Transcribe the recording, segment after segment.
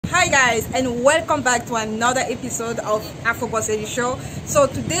Hi guys, and welcome back to another episode of Afro Bonamoussadi show. So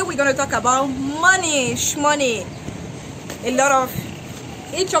today we're going to talk about money, shmoney. A lot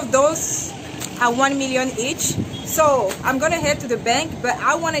of each of those are 1 million each. So I'm going to head to the bank, but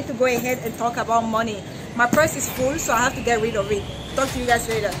I wanted to go ahead and talk about money. My purse is full, so I have to get rid of it. Talk to you guys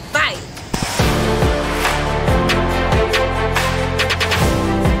later. Bye.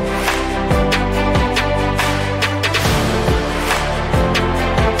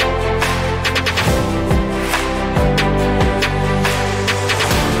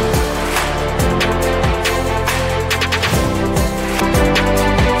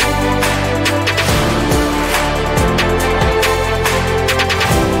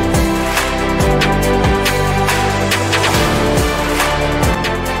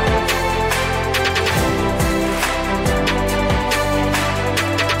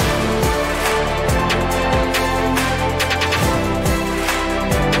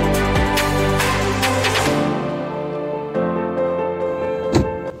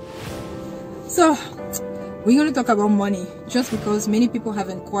 So we're going to talk about money just because many people have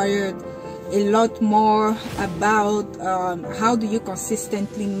inquired a lot more about how do you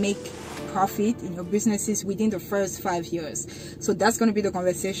consistently make profit in your businesses within the first 5 years. So that's going to be the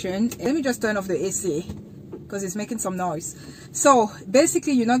conversation. Let me just turn off the AC because it's making some noise. So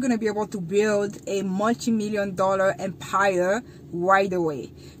basically, you're not going to be able to build a multi-million-dollar empire right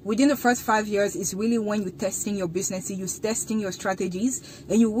away. Within the first 5 years is really when you're testing your business, you're testing your strategies,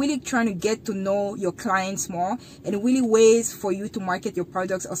 and you're really trying to get to know your clients more, and really ways for you to market your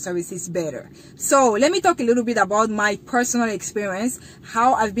products or services better. So let me talk a little bit about my personal experience,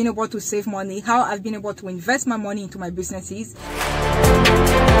 how I've been able to save money, how I've been able to invest my money into my businesses.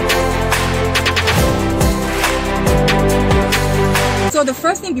 So the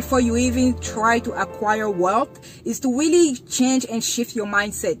first thing before you even try to acquire wealth is to really change and shift your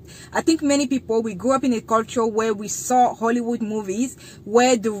mindset. I think many people, we grew up in a culture where we saw Hollywood movies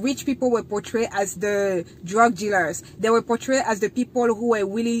where the rich people were portrayed as the drug dealers. They were portrayed as the people who were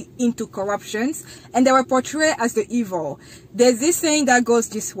really into corruptions, and they were portrayed as the evil. There's this saying that goes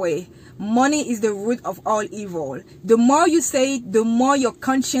this way: money is the root of all evil. The more you say it, the more your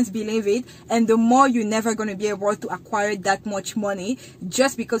conscience believes it, and the more you're never going to be able to acquire that much money,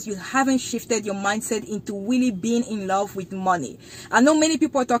 just because you haven't shifted your mindset into really being in love with money. I know many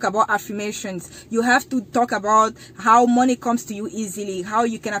people talk about affirmations. You have to talk about how money comes to you easily, how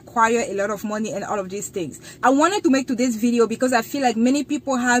you can acquire a lot of money, and all of these things. I wanted to make today's video because I feel like many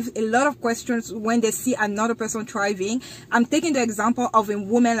people have a lot of questions when they see another person thriving. I'm taking the example of a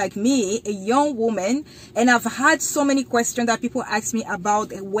woman like me, a young woman, and I've had so many questions that people ask me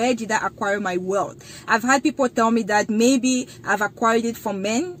about where did I acquire my wealth. I've had people tell me that maybe I've acquired it from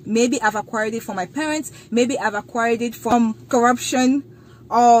men, maybe I've acquired it from my parents, maybe I've acquired it from corruption,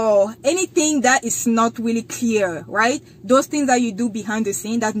 or anything that is not really clear, right? Those things that you do behind the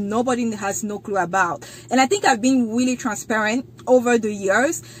scene that nobody has no clue about. And I think I've been really transparent over the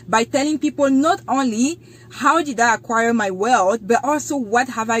years by telling people not only how did I acquire my wealth, but also what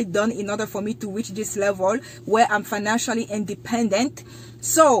have I done in order for me to reach this level where I'm financially independent.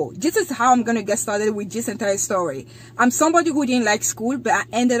 So this is how I'm going to get started with this entire story. I'm somebody who didn't like school, but I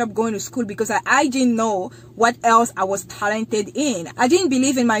ended up going to school because I didn't know what else I was talented in. I didn't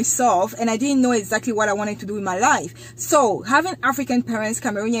believe in myself, and I didn't know exactly what I wanted to do in my life. So having African parents,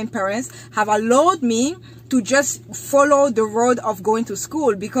 Cameroonian parents, have allowed me to just follow the road of going to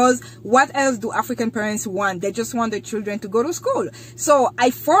school, because what else do African parents want? They just want their children to go to school. So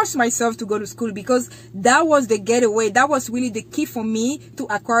I forced myself to go to school because that was the getaway. That was really the key for me to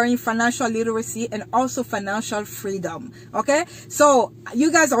acquiring financial literacy and also financial freedom. Okay, so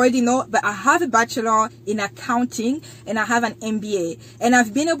you guys already know, but I have a bachelor in accounting and I have an MBA, and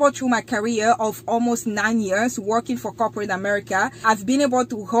I've been able, through my career of almost 9 years working for corporate America, I've been able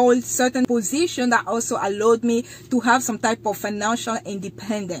to hold certain positions that also allowed me to have some type of financial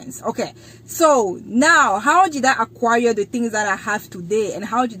independence. Okay, so now how did I acquire the things that I have today, and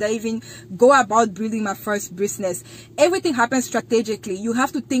how did I even go about building my first business? Everything happens strategically. You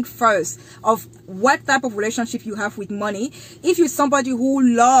have to think first of what type of relationship you have with money. If you're somebody who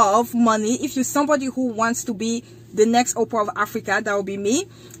loves money, if you're somebody who wants to be the next Oprah of Africa, that will be me,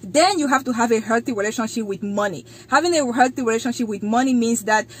 then you have to have a healthy relationship with money. Having a healthy relationship with money means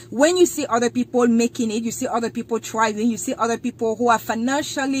that when you see other people making it, you see other people thriving, you see other people who are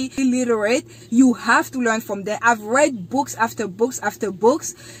financially illiterate, you have to learn from them. I've read books after books after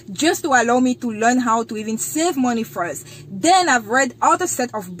books just to allow me to learn how to even save money first. Then I've read other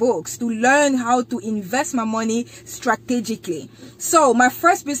set of books to learn how to invest my money strategically. So my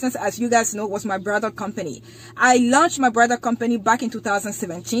first business, as you guys know, was my bridal company. I launched my bridal company back in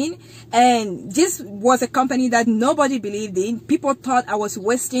 2017. 2017, and this was a company that nobody believed in. People thought I was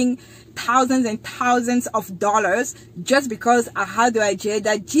wasting thousands and thousands of dollars just because I had the idea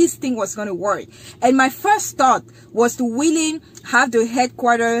that this thing was going to work. And my first thought was to really have the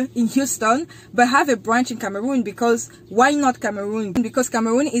headquarters in Houston but have a branch in Cameroon, because why not Cameroon? Because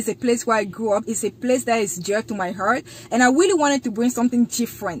Cameroon is a place where I grew up. It's a place that is dear to my heart, and I really wanted to bring something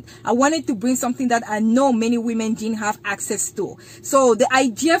different. I wanted to bring something that I know many women didn't have access to. So the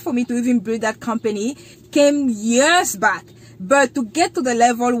idea for me to even build that company came years back. But to get to the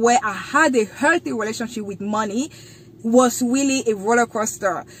level where I had a healthy relationship with money was really a roller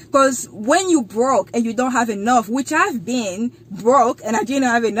coaster. Because when you broke and you don't have enough, which I've been broke and I didn't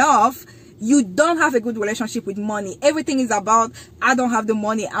have enough, you don't have a good relationship with money. Everything is about, I don't have the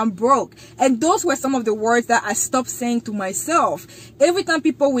money, I'm broke. And those were some of the words that I stopped saying to myself. Every time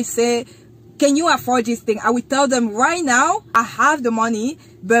people will say, can you afford this thing? I will tell them right now, I have the money,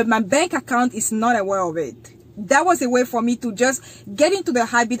 but my bank account is not aware of it. That was a way for me to just get into the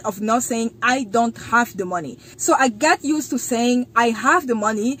habit of not saying I don't have the money. So I got used to saying I have the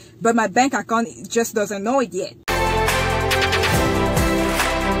money, but my bank account just doesn't know it yet.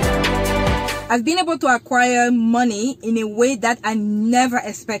 I've been able to acquire money in a way that I never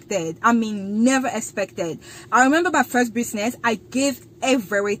expected. I mean, never expected. I remember my first business, I gave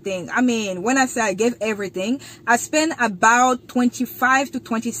everything. I mean, when I say I gave everything, I spent about 25 to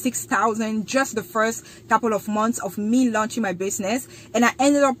 26,000 just the first couple of months of me launching my business, and I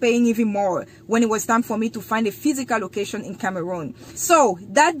ended up paying even more when it was time for me to find a physical location in Cameroon. So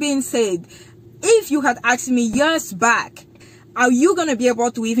that being said, if you had asked me years back, are you going to be able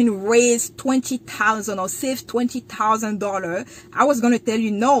to even raise $20,000 or save $20,000? I was going to tell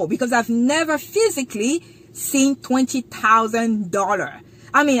you no, because I've never physically seen $20,000.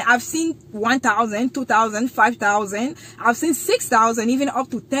 I mean, I've seen 1,000, 2,000, 5,000. I've seen 6,000, even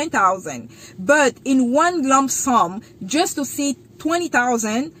up to 10,000. But in one lump sum, just to see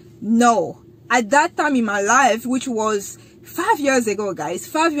 20,000, no. At that time in my life, which was 5 years ago, guys,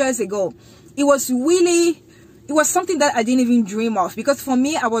 5 years ago, it was something that I didn't even dream of. Because for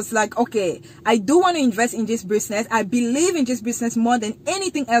me, I was like, okay, I do want to invest in this business. I believe in this business more than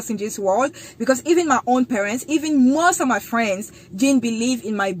anything else in this world. Because even my own parents, even most of my friends didn't believe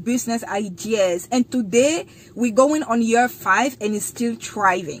in my business ideas. And today, we're going on year 5 and it's still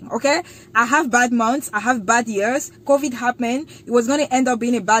thriving, okay? I have bad months. I have bad years. COVID happened. It was going to end up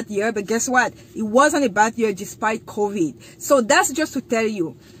being a bad year. But guess what? It wasn't a bad year despite COVID. So that's just to tell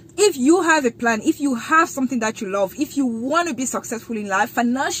you, if you have a plan, if you have something that you love, if you want to be successful in life,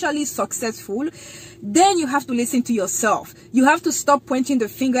 financially successful, then you have to listen to yourself. You have to stop pointing the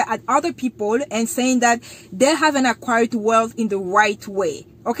finger at other people and saying that they haven't acquired wealth in the right way.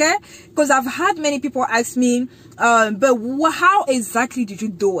 Okay? Because I've had many people ask me, but how exactly did you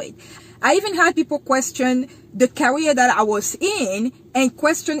do it? I even had people question the career that I was in and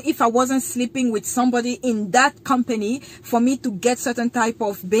question if I wasn't sleeping with somebody in that company for me to get certain type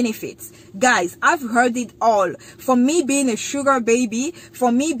of benefits. Guys, I've heard it all. For me being a sugar baby,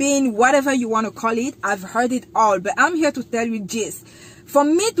 for me being whatever you want to call it, I've heard it all. But I'm here to tell you this. For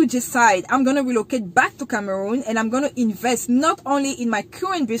me to decide I'm going to relocate back to Cameroon and I'm going to invest not only in my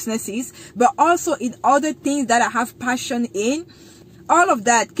current businesses, but also in other things that I have passion in, all of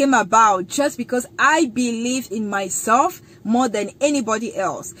that came about just because I believed in myself more than anybody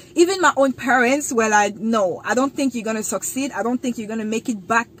else. Even my own parents were like, no, I don't think you're going to succeed. I don't think you're going to make it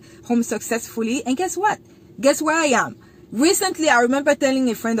back home successfully. And guess what? Guess where I am? Recently, I remember telling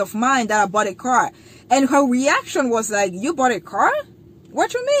a friend of mine that I bought a car. And her reaction was like, you bought a car?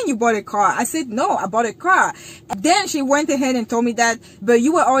 What you mean you bought a car? I said, no, I bought a car. Then she went ahead and told me that, but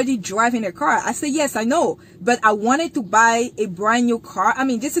you were already driving a car. I said, yes, I know, but I wanted to buy a brand new car. I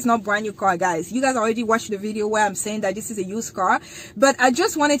mean, this is not brand new car, guys. You guys already watched the video where I'm saying that this is a used car, but I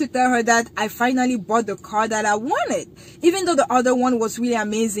just wanted to tell her that I finally bought the car that I wanted. Even though the other one was really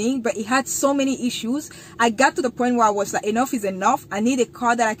amazing, but it had so many issues, I got to the point where I was like, enough is enough. I need a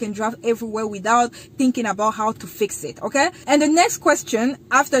car that I can drive everywhere without thinking about how to fix it, okay? And the next question,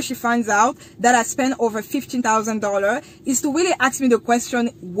 after she finds out that I spent over $15,000, is to really ask me the question,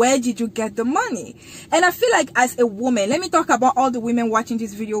 where did you get the money? And I feel like as a woman, let me talk about all the women watching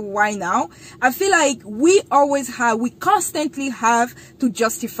this video right now. I feel like we constantly have to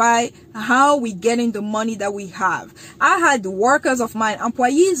justify how we getting the money that we have. I had workers of mine,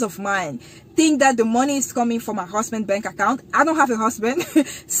 employees of mine, think that the money is coming from my husband's bank account. I don't have a husband,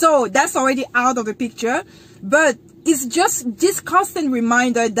 so that's already out of the picture. But it's just this constant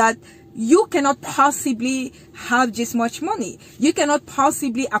reminder that you cannot possibly have this much money. You cannot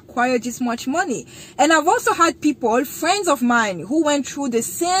possibly acquire this much money. And I've also had people, friends of mine, who went through the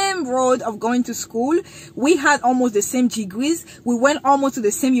same road of going to school. We had almost the same degrees. We went almost to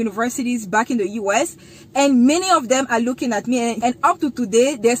the same universities back in the US. And many of them are looking at me, and up to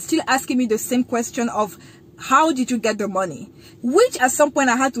today, they're still asking me the same question of, how did you get the money? Which at some point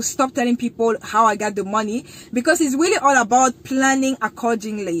I had to stop telling people how I got the money, because it's really all about planning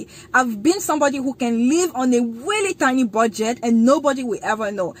accordingly. I've been somebody who can live on a really tiny budget and nobody will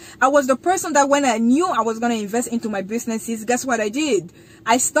ever know. I was the person that when I knew I was going to invest into my businesses, guess what I did?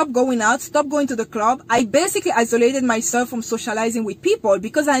 I stopped going out, stopped going to the club. I basically isolated myself from socializing with people,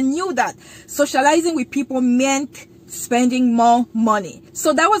 because I knew that socializing with people meant spending more money.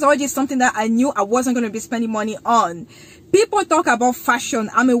 So that was already something that I knew I wasn't going to be spending money on. People talk about fashion.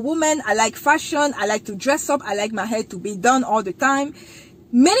 I'm a woman. I like fashion. I like to dress up. I like my hair to be done all the time.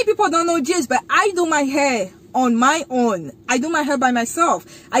 Many people don't know this, but I do my hair on my own. I do my hair by myself.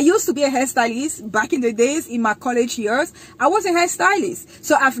 I used to be a hairstylist back in the days in my college years. I was a hairstylist.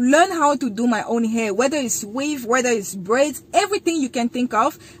 So I've learned how to do my own hair, whether it's weave, whether it's braids, everything you can think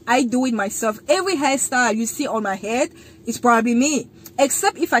of, I do it myself. Every hairstyle you see on my head is probably me.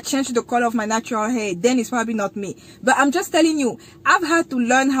 Except if I change the color of my natural hair, then it's probably not me. But I'm just telling you, I've had to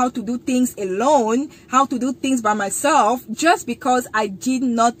learn how to do things alone, how to do things by myself, just because I did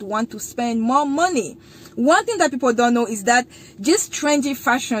not want to spend more money. One thing that people don't know is that this trendy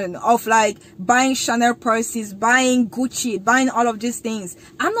fashion of like buying Chanel purses, buying Gucci, buying all of these things,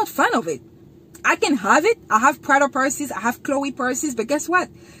 I'm not a fan of it. I can have it. I have Prada purses, I have Chloe purses, but guess what?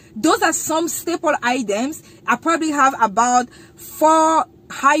 Those are some staple items. I probably have about 4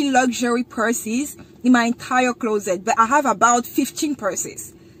 high luxury purses in my entire closet, but I have about 15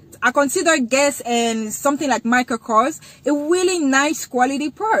 purses. I consider Guess and something like Michael Kors a really nice quality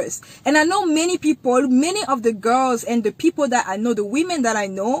purse. And I know many people, many of the girls and the people that I know, the women that I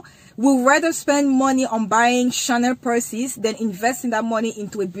know, will rather spend money on buying Chanel purses than investing that money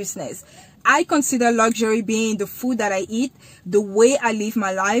into a business. I consider luxury being the food that I eat, the way I live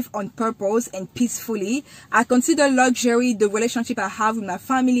my life on purpose and peacefully. I consider luxury the relationship I have with my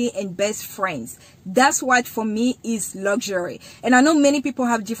family and best friends. That's what for me is luxury. And I know many people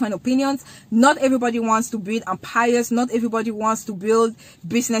have different opinions. Not everybody wants to build empires. Not everybody wants to build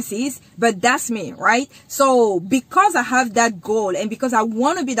businesses, but that's me, right? So because I have that goal and because I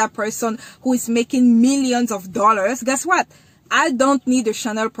want to be that person who is making millions of dollars, guess what? I don't need the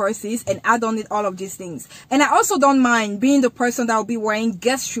Chanel purses and I don't need all of these things. And I also don't mind being the person that will be wearing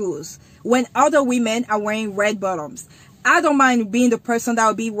Guess shoes when other women are wearing red bottoms. I don't mind being the person that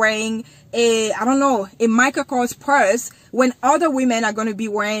will be wearing a Michael Kors purse when other women are going to be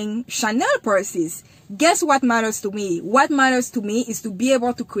wearing Chanel purses. Guess what matters to me? What matters to me is to be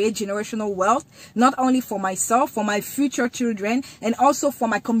able to create generational wealth, not only for myself, for my future children, and also for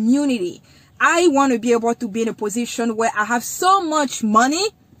my community. I want to be able to be in a position where I have so much money.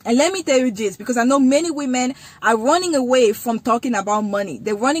 And let me tell you this, because I know many women are running away from talking about money.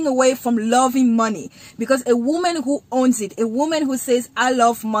 They're running away from loving money. Because a woman who owns it, a woman who says, I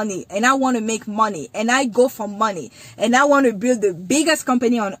love money and I want to make money and I go for money and I want to build the biggest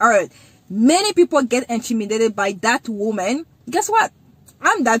company on earth. Many people get intimidated by that woman. Guess what?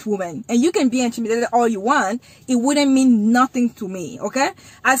 I'm that woman, and you can be intimidated all you want. It wouldn't mean nothing to me, okay?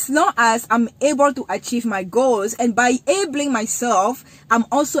 As long as I'm able to achieve my goals, and by enabling myself, I'm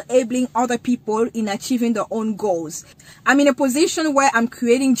also enabling other people in achieving their own goals. I'm in a position where I'm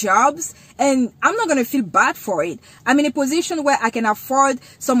creating jobs, and I'm not going to feel bad for it. I'm in a position where I can afford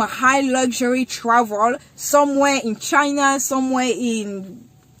some high luxury travel somewhere in China, somewhere in...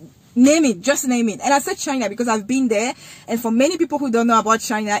 name it, just name it. And I said China because I've been there, and for many people who don't know about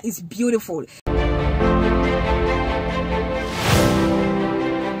China, it's beautiful.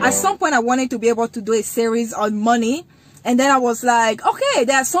 At some point I wanted to be able to do a series on money, and then I was like, okay,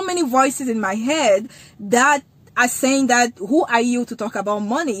 there are so many voices in my head that are saying that who are you to talk about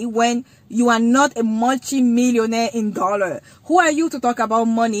money when you are not a multi-millionaire in dollar? Who are you to talk about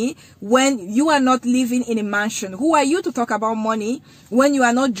money when you are not living in a mansion? Who are you to talk about money when you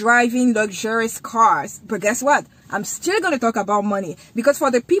are not driving luxurious cars? But guess what? I'm still going to talk about money, because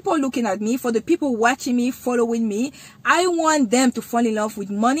for the people looking at me, for the people watching me, following me, I want them to fall in love with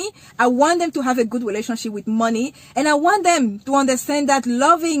money. I want them to have a good relationship with money. And I want them to understand that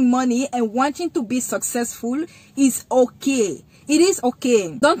loving money and wanting to be successful is okay. It is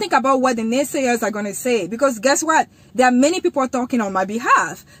okay. Don't think about what the naysayers are going to say, because guess what? There are many people talking on my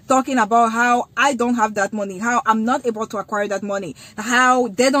behalf, talking about how I don't have that money, how I'm not able to acquire that money, how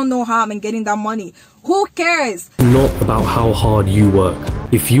they don't know how I'm getting that money. Who cares? Not about how hard you work,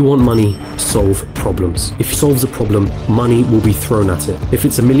 If you want money, solve problems. If it solves a problem, money will be thrown at it. If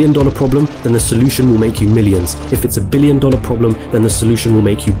it's $1 million problem, then the solution will make you millions. If it's $1 billion problem, then the solution will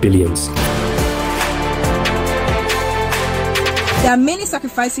make you billions. There are many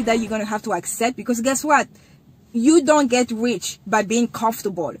sacrifices that you're going to have to accept, because guess what? You don't get rich by being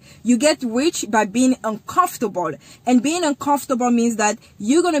comfortable. You get rich by being uncomfortable. And being uncomfortable means that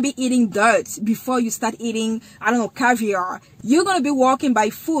you're going to be eating dirt before you start eating, I don't know, caviar. You're going to be walking by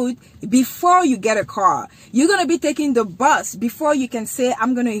foot before you get a car. You're going to be taking the bus before you can say,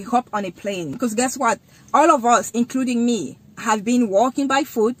 I'm going to hop on a plane. Because guess what? All of us, including me, have been walking by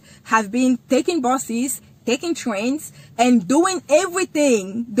foot, have been taking buses, taking trains, and doing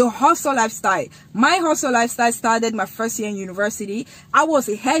everything, the hustle lifestyle. My hustle lifestyle started my first year in university. I was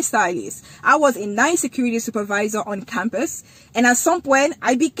a hairstylist. I was a night security supervisor on campus. And at some point,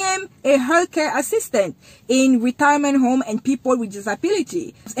 I became a healthcare assistant in retirement home and people with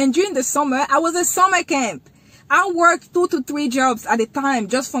disability. And during the summer, I was a summer camp. I worked 2 to 3 jobs at a time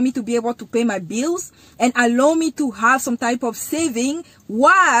just for me to be able to pay my bills and allow me to have some type of saving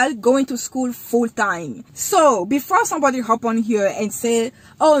while going to school full time. So before somebody hop on here and say,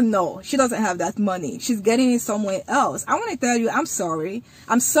 oh no, she doesn't have that money, she's getting it somewhere else, I want to tell you, I'm sorry.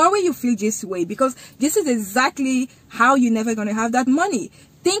 I'm sorry you feel this way, because this is exactly how you're never going to have that money.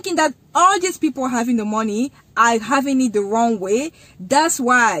 Thinking that all these people having the money are having it the wrong way. That's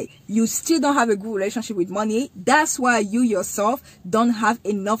why you still don't have a good relationship with money. That's why you yourself don't have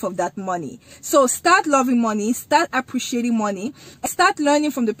enough of that money. So start loving money, start appreciating money, and start learning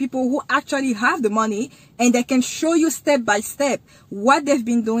from the people who actually have the money, and they can show you step by step what they've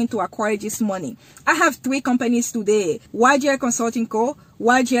been doing to acquire this money. I have 3 companies today: YGL Consulting Co.,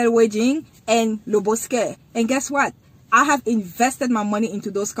 YGL Wedding, and BOSQUET. And guess what? I have invested my money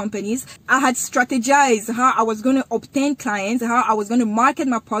into those companies. I had strategized how I was going to obtain clients, how I was going to market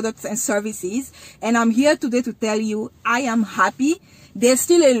my products and services. And I'm here today to tell you, I am happy. There's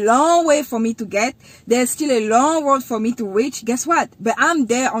still a long way for me to get. There's still a long road for me to reach. Guess what? But I'm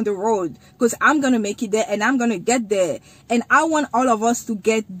there on the road, because I'm going to make it there and I'm going to get there. And I want all of us to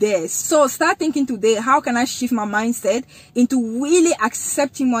get there. So start thinking today, how can I shift my mindset into really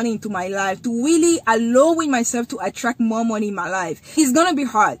accepting money into my life, to really allowing myself to attract more money in my life. It's going to be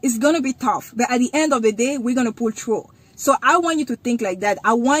hard. It's going to be tough. But at the end of the day, we're going to pull through. So I want you to think like that.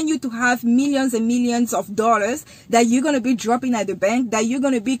 I want you to have millions and millions of dollars that you're going to be dropping at the bank, that you're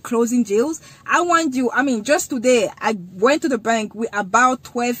going to be closing deals. I want you, just today, I went to the bank with about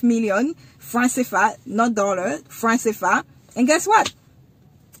 12 million francs CFA, not dollar, francs CFA. And guess what?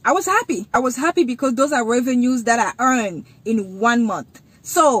 I was happy. I was happy because those are revenues that I earned in 1 month.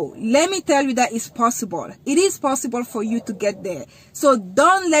 So let me tell you that it's possible. It is possible for you to get there. So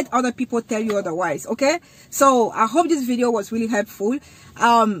don't let other people tell you otherwise, okay? So I hope this video was really helpful.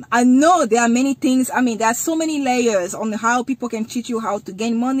 I know there are many things. There are so many layers on how people can teach you how to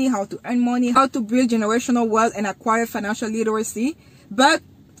gain money, how to earn money, how to build generational wealth and acquire financial literacy. But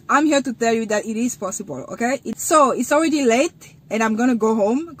I'm here to tell you that it is possible, okay? It's already late and I'm gonna go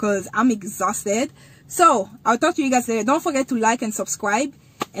home because I'm exhausted. So I'll talk to you guys later. Don't forget to like and subscribe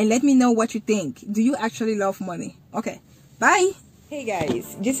and let me know what you think. Do you actually love money? Okay, bye. Hey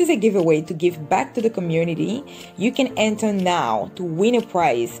guys, this is a giveaway to give back to the community. You can enter now to win a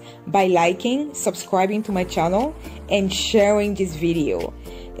prize by liking, subscribing to my channel, and sharing this video.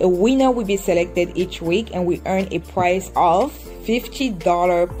 A winner will be selected each week and we earn a prize of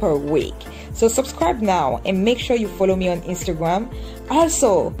 $50 per week. So subscribe now and make sure you follow me on Instagram.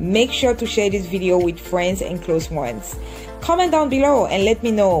 Also, make sure to share this video with friends and close ones. Comment down below and let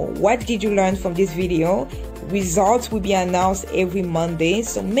me know, what did you learn from this video? Results will be announced every Monday,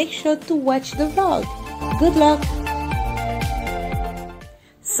 so make sure to watch the vlog. Good luck!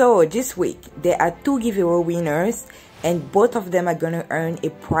 So this week there are 2 giveaway winners and both of them are gonna earn a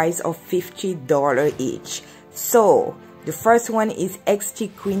prize of $50 each. So the first one is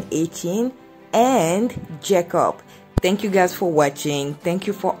XT Queen 18 and Jacob. Thank you guys for watching. Thank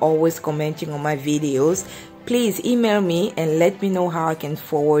you for always commenting on my videos. Please email me and let me know how I can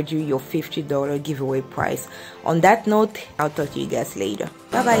forward you your $50 giveaway prize. On that note, I'll talk to you guys later.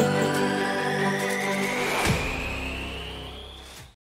 Bye bye.